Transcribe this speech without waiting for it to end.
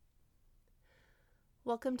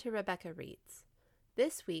Welcome to Rebecca Reads.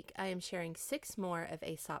 This week I am sharing 6 more of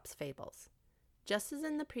Aesop's fables. Just as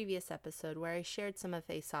in the previous episode where I shared some of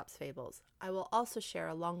Aesop's fables, I will also share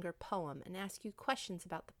a longer poem and ask you questions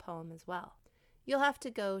about the poem as well. You'll have to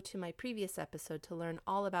go to my previous episode to learn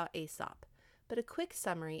all about Aesop, but a quick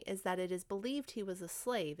summary is that it is believed he was a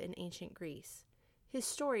slave in ancient Greece. His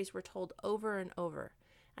stories were told over and over,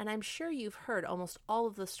 and I'm sure you've heard almost all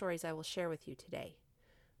of the stories I will share with you today.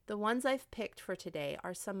 The ones I've picked for today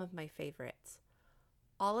are some of my favorites.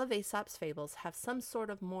 All of Aesop's fables have some sort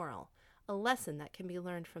of moral, a lesson that can be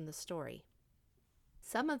learned from the story.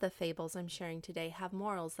 Some of the fables I'm sharing today have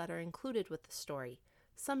morals that are included with the story,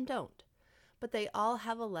 some don't, but they all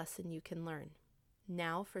have a lesson you can learn.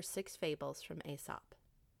 Now for 6 fables from Aesop.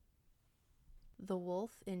 The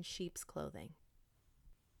Wolf in Sheep's Clothing.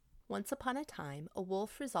 Once upon a time, a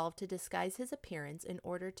wolf resolved to disguise his appearance in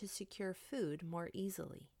order to secure food more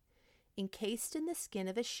easily. Encased in the skin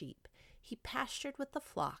of a sheep, he pastured with the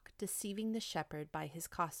flock, deceiving the shepherd by his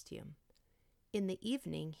costume. In the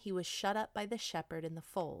evening, he was shut up by the shepherd in the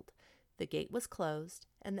fold. The gate was closed,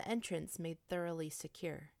 and the entrance made thoroughly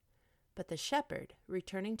secure. But the shepherd,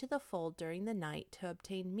 returning to the fold during the night to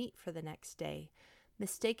obtain meat for the next day,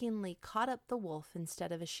 mistakenly caught up the wolf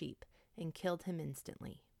instead of a sheep and killed him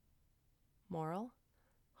instantly. Moral: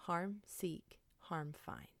 harm seek, harm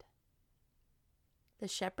find. The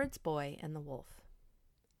Shepherd's Boy and the Wolf.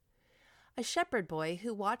 A shepherd boy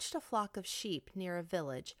who watched a flock of sheep near a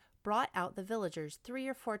village brought out the villagers 3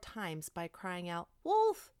 or 4 times by crying out,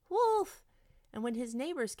 "Wolf! Wolf!" and when his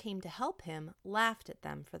neighbors came to help him, laughed at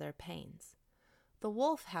them for their pains. The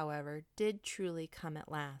wolf, however, did truly come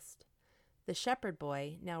at last. The shepherd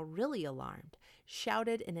boy, now really alarmed,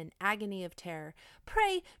 shouted in an agony of terror,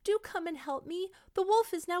 "Pray, do come and help me! The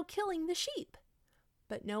wolf is now killing the sheep!"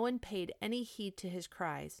 But no one paid any heed to his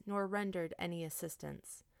cries, nor rendered any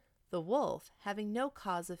assistance. The wolf, having no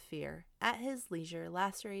cause of fear, at his leisure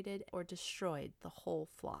lacerated or destroyed the whole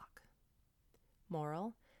flock.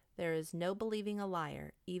 Moral: there is no believing a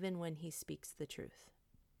liar, even when he speaks the truth.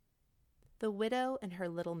 The Widow and Her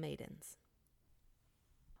Little Maidens.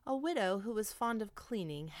 A widow who was fond of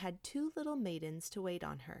cleaning had 2 little maidens to wait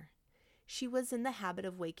on her. She was in the habit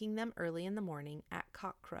of waking them early in the morning at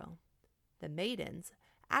cockcrow. The maidens,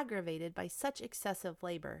 aggravated by such excessive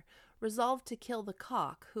labor, resolved to kill the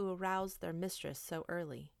cock who aroused their mistress so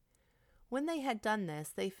early. When they had done this,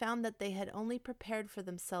 they found that they had only prepared for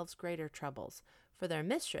themselves greater troubles, for their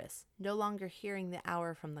mistress, no longer hearing the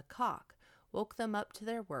hour from the cock, woke them up to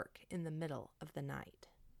their work in the middle of the night.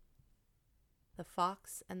 The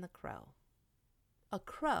Fox and the Crow. A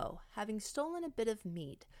crow, having stolen a bit of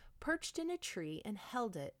meat, perched in a tree and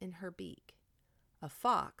held it in her beak. A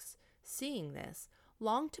fox, seeing this,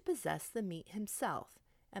 longed to possess the meat himself,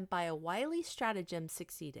 and by a wily stratagem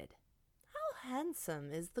succeeded. "How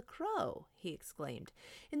handsome is the crow!" he exclaimed,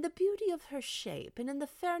 "in the beauty of her shape and in the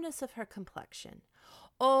fairness of her complexion.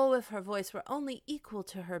 Oh, if her voice were only equal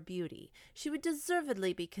to her beauty, she would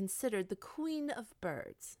deservedly be considered the queen of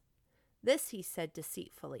birds." This he said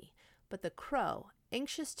deceitfully, but the crow,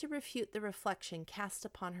 anxious to refute the reflection cast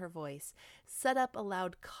upon her voice, set up a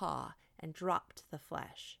loud caw and dropped the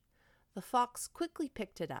flesh. The fox quickly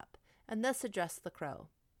picked it up, and thus addressed the crow,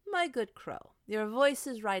 "My good crow, your voice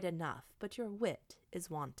is right enough, but your wit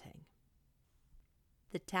is wanting."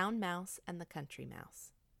 The Town Mouse and the Country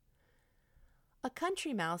Mouse. A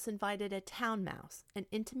country mouse invited a town mouse, an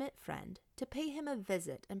intimate friend, to pay him a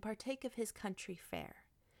visit and partake of his country fare.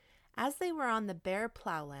 As they were on the bare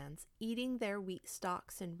ploughlands, eating their wheat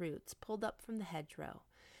stalks and roots pulled up from the hedgerow,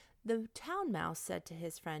 the town mouse said to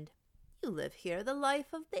his friend, "You live here the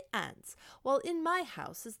life of the ants, while in my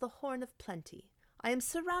house is the horn of plenty. I am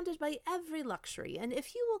surrounded by every luxury, and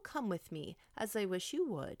if you will come with me, as I wish you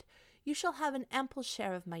would, you shall have an ample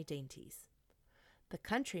share of my dainties." The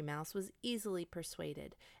country mouse was easily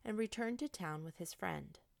persuaded, and returned to town with his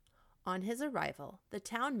friend. On his arrival, the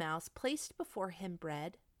town mouse placed before him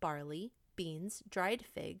bread, barley, beans, dried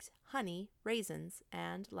figs, honey, raisins,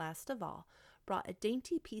 and, last of all, brought a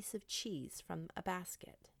dainty piece of cheese from a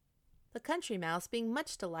basket. The country mouse, being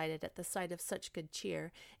much delighted at the sight of such good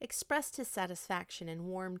cheer, expressed his satisfaction in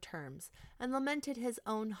warm terms, and lamented his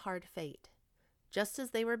own hard fate. Just as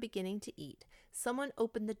they were beginning to eat, someone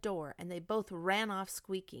opened the door, and they both ran off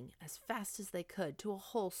squeaking, as fast as they could, to a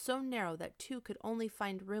hole so narrow that 2 could only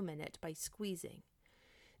find room in it by squeezing.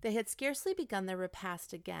 They had scarcely begun their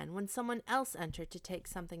repast again when someone else entered to take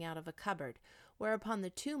something out of a cupboard, whereupon the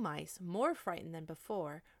 2 mice, more frightened than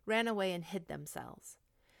before, ran away and hid themselves.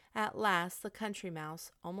 At last the country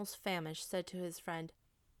mouse, almost famished, said to his friend,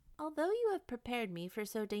 "Although you have prepared me for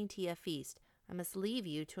so dainty a feast, I must leave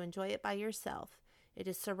you to enjoy it by yourself. It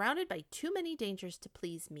is surrounded by too many dangers to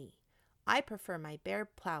please me. I prefer my bare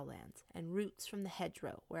plowlands and roots from the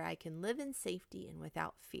hedgerow, where I can live in safety and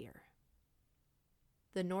without fear.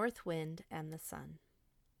 The North Wind and the Sun.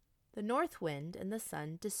 The North Wind and the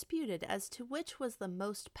Sun disputed as to which was the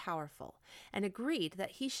most powerful, and agreed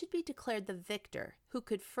that he should be declared the victor who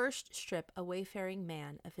could first strip a wayfaring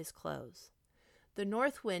man of his clothes. The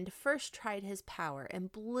North Wind first tried his power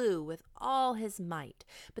and blew with all his might,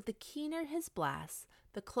 but the keener his blasts,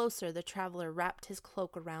 the closer the traveler wrapped his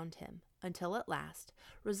cloak around him, until at last,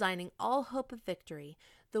 resigning all hope of victory,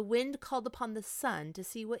 the wind called upon the Sun to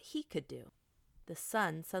see what he could do. The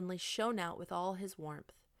Sun suddenly shone out with all his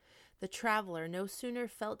warmth. The traveler no sooner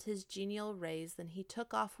felt his genial rays than he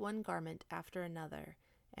took off one garment after another,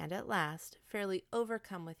 and at last, fairly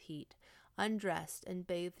overcome with heat, undressed and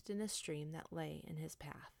bathed in a stream that lay in his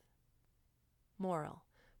path. Moral: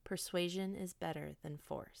 persuasion is better than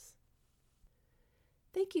force.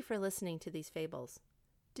 Thank you for listening to these fables.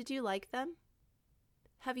 Did you like them?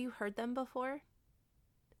 Have you heard them before?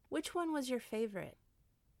 Which one was your favorite?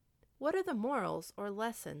 What are the morals or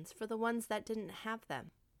lessons for the ones that didn't have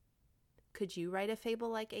them? Could you write a fable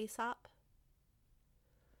like Aesop?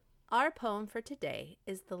 Our poem for today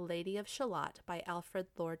is The Lady of Shalott by Alfred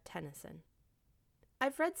Lord Tennyson.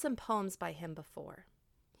 I've read some poems by him before.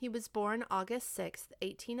 He was born August 6,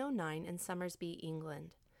 1809 in Somersby,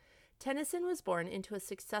 England. Tennyson was born into a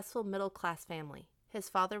successful middle-class family. His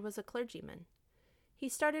father was a clergyman. He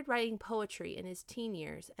started writing poetry in his teen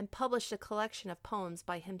years and published a collection of poems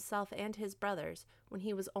by himself and his brothers when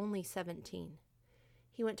he was only 17.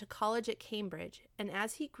 He went to college at Cambridge, and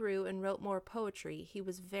as he grew and wrote more poetry, he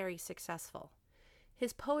was very successful.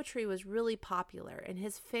 His poetry was really popular, and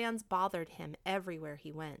his fans bothered him everywhere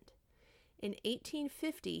he went. In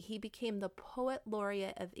 1850, he became the Poet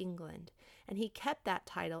Laureate of England, and he kept that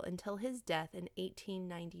title until his death in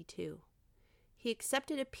 1892. He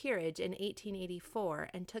accepted a peerage in 1884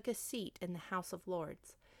 and took a seat in the House of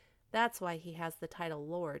Lords. That's why he has the title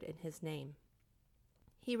Lord in his name.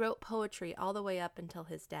 He wrote poetry all the way up until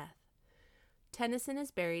his death. Tennyson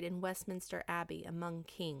is buried in Westminster Abbey among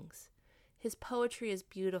kings. His poetry is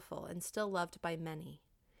beautiful and still loved by many.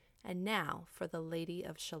 And now for The Lady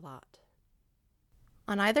of Shalott.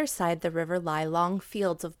 On either side the river lie long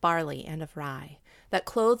fields of barley and of rye, that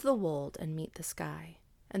clothe the wold and meet the sky.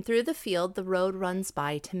 And through the field the road runs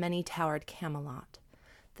by to many-towered Camelot.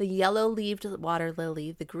 The yellow-leaved water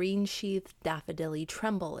lily, the green-sheathed daffodilly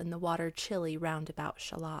tremble in the water chilly round about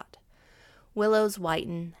Shalott. Willows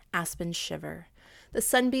whiten, aspens shiver. The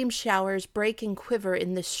sunbeam showers break and quiver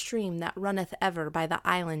in the stream that runneth ever by the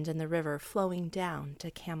island and the river, flowing down to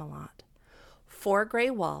Camelot. 4 gray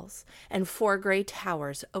walls and 4 gray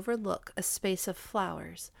towers overlook a space of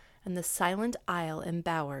flowers, and the silent isle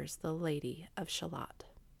embowers the Lady of Shalott.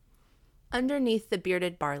 Underneath the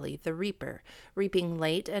bearded barley, the reaper, reaping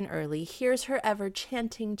late and early, hears her ever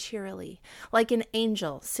chanting cheerily, like an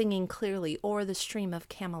angel singing clearly o'er the stream of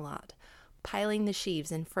Camelot, piling the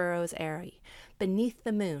sheaves in furrows airy. Beneath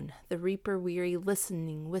the moon, the reaper weary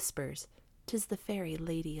listening whispers, "'Tis the fairy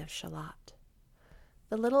Lady of Shalott."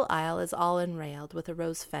 The little isle is all enrailed with a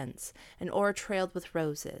rose fence, and o'ertrailed with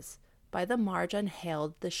roses. By the marge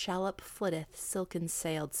unhailed the shallop flitteth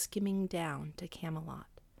silken-sailed, skimming down to Camelot.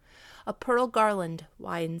 A pearl garland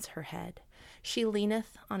winds her head. She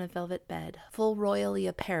leaneth on a velvet bed, full royally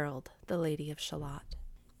apparelled, the Lady of Shalott.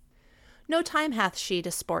 No time hath she to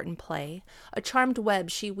sport and play. A charmed web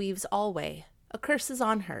she weaves alway. A curse is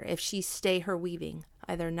on her if she stay her weaving,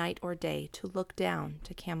 either night or day, to look down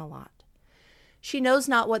to Camelot. She knows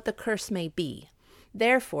not what the curse may be.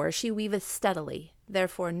 Therefore she weaveth steadily.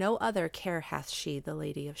 Therefore no other care hath she, the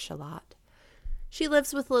Lady of Shalott. She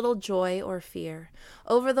lives with little joy or fear.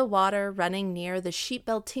 Over the water running near, the sheep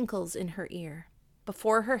bell tinkles in her ear.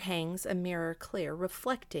 Before her hangs a mirror clear,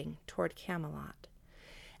 reflecting toward Camelot.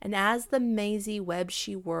 And as the mazy web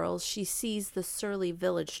she whirls, she sees the surly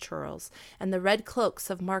village churls, and the red cloaks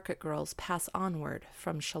of market girls pass onward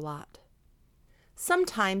from Shalott.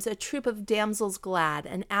 Sometimes a troop of damsels glad,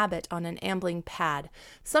 an abbot on an ambling pad,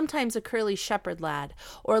 sometimes a curly shepherd lad,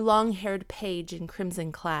 or long-haired page in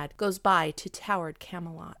crimson clad, goes by to towered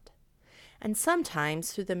Camelot. And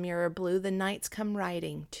sometimes through the mirror blue the knights come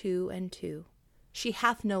riding, 2 and 2. She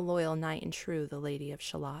hath no loyal knight and true, the Lady of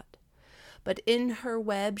Shalott. But in her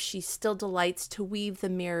web she still delights to weave the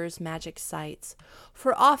mirror's magic sights,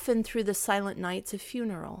 for often through the silent nights a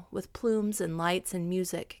funeral, with plumes and lights and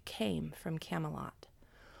music, came from Camelot.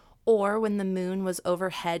 Or when the moon was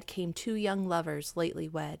overhead came 2 young lovers lately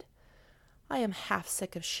wed. I am half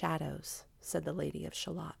sick of shadows, said the Lady of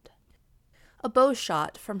Shalott. A bow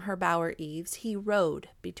shot from her bower eaves, he rode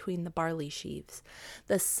between the barley sheaves.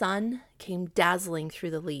 The sun came dazzling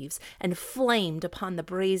through the leaves, and flamed upon the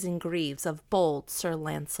brazen greaves of bold Sir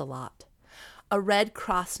Launcelot. A red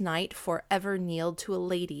cross knight forever kneeled to a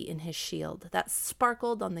lady in his shield, that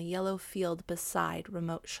sparkled on the yellow field beside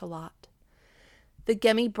remote Shalott. The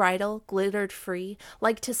gemmy bridle glittered free,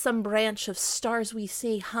 like to some branch of stars we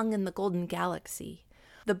see hung in the golden galaxy.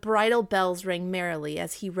 The bridle bells rang merrily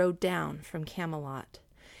as he rode down from Camelot,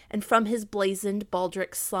 and from his blazoned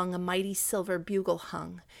baldric slung a mighty silver bugle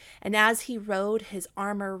hung, and as he rode his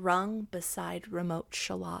armor rung beside remote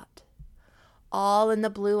Shalott. All in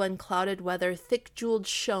the blue unclouded weather thick jeweled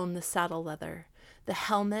shone the saddle leather. The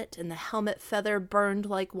helmet and the helmet feather burned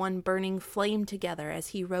like one burning flame together as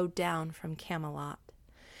he rode down from Camelot.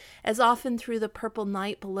 As often through the purple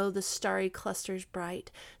night below the starry clusters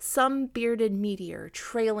bright, some bearded meteor,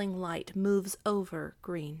 trailing light, moves over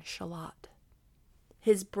green Shalott.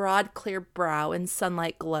 His broad clear brow in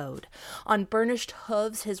sunlight glowed. On burnished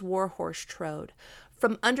hooves his war horse trode.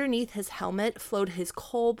 From underneath his helmet flowed his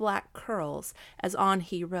coal-black curls as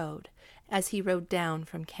he rode down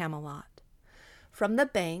from Camelot. From the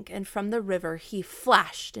bank and from the river he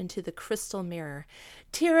flashed into the crystal mirror.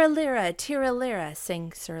 Tira lira,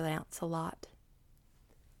 sang Sir Launcelot.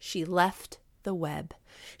 She left the web.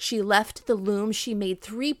 She left the loom. She made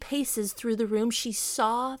 3 paces through the room. She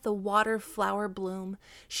saw the water flower bloom.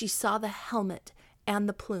 She saw the helmet and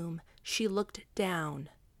the plume. She looked down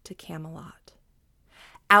to Camelot.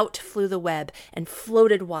 Out flew the web and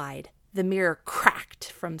floated wide. The mirror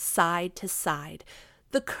cracked from side to side.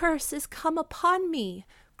 "The curse is come upon me,"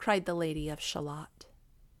 cried the Lady of Shalott.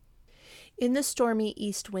 In the stormy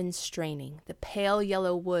east wind straining, the pale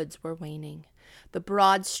yellow woods were waning, the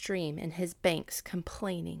broad stream in his banks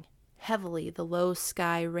complaining, heavily the low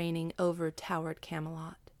sky raining over towered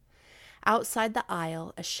Camelot. Outside the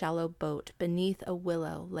isle a shallow boat beneath a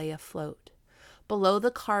willow lay afloat. Below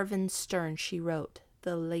the carven stern she wrote,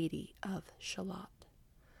 "The Lady of Shalott."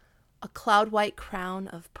 A cloud-white crown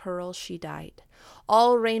of pearl she dight,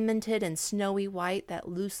 all raimented in snowy white that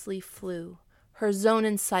loosely flew, her zone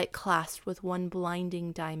in sight clasped with one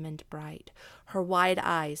blinding diamond bright, her wide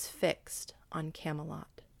eyes fixed on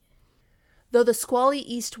Camelot. Though the squally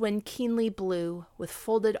east wind keenly blew, with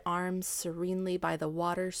folded arms serenely by the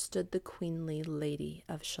water stood the queenly Lady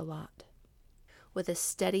of Shalott. With a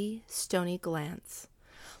steady, stony glance,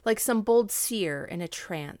 like some bold seer in a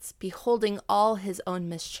trance, beholding all his own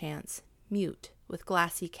mischance, mute with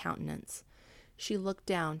glassy countenance, she looked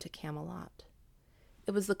down to Camelot.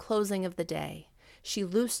 It was the closing of the day. She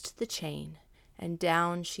loosed the chain, and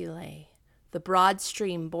down she lay. The broad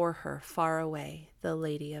stream bore her far away, the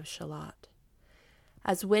Lady of Shalott.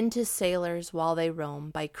 As wind to sailors while they roam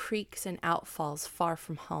by creeks and outfalls far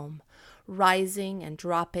from home, rising and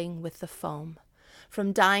dropping with the foam,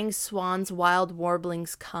 from dying swans wild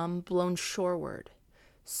warblings come, blown shoreward.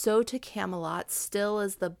 So to Camelot, still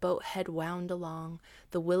as the boat head wound along,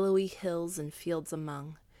 the willowy hills and fields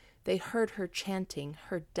among, they heard her chanting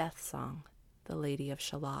her death song, the Lady of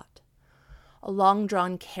Shalott. A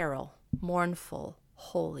long-drawn carol, mournful,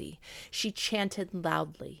 holy, she chanted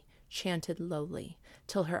loudly, chanted lowly,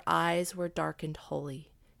 till her eyes were darkened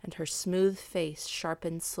wholly, and her smooth face,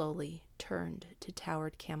 sharpened slowly, turned to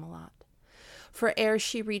towered Camelot. For ere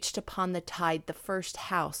she reached upon the tide the first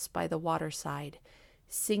house by the waterside,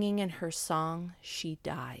 singing in her song she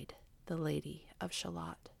died, the Lady of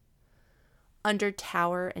Shalott. Under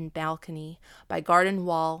tower and balcony, by garden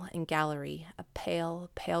wall and gallery, a pale,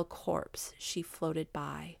 pale corpse she floated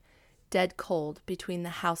by, dead cold between the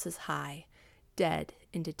houses high, dead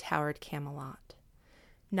into towered Camelot.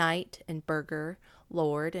 Knight and burgher,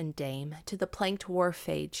 lord and dame, to the planked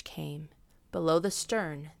wharf-age came. Below the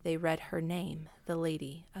stern they read her name, the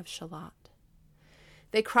Lady of Shalott.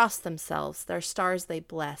 They crossed themselves, their stars they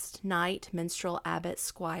blessed, knight, minstrel, abbot,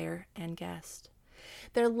 squire, and guest.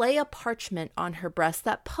 There lay a parchment on her breast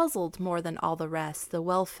that puzzled more than all the rest the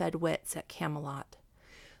well-fed wits at Camelot.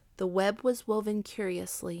 The web was woven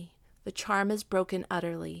curiously, the charm is broken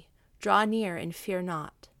utterly. Draw near and fear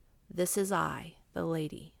not. This is I, the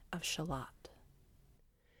Lady of Shalott.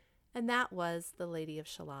 And that was The Lady of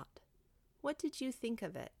Shalott. What did you think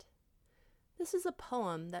of it? This is a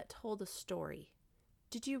poem that told a story.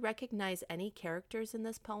 Did you recognize any characters in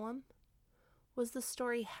this poem? Was the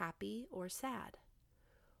story happy or sad?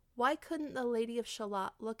 Why couldn't the Lady of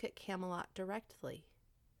Shalott look at Camelot directly?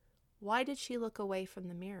 Why did she look away from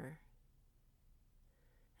the mirror?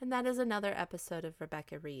 And that is another episode of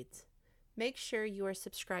Rebecca Reads. Make sure you are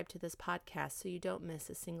subscribed to this podcast so you don't miss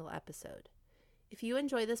a single episode. If you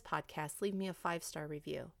enjoy this podcast, leave me a 5-star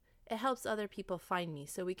review. It helps other people find me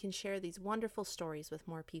so we can share these wonderful stories with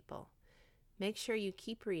more people. Make sure you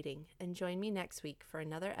keep reading and join me next week for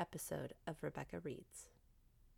another episode of Rebecca Reads.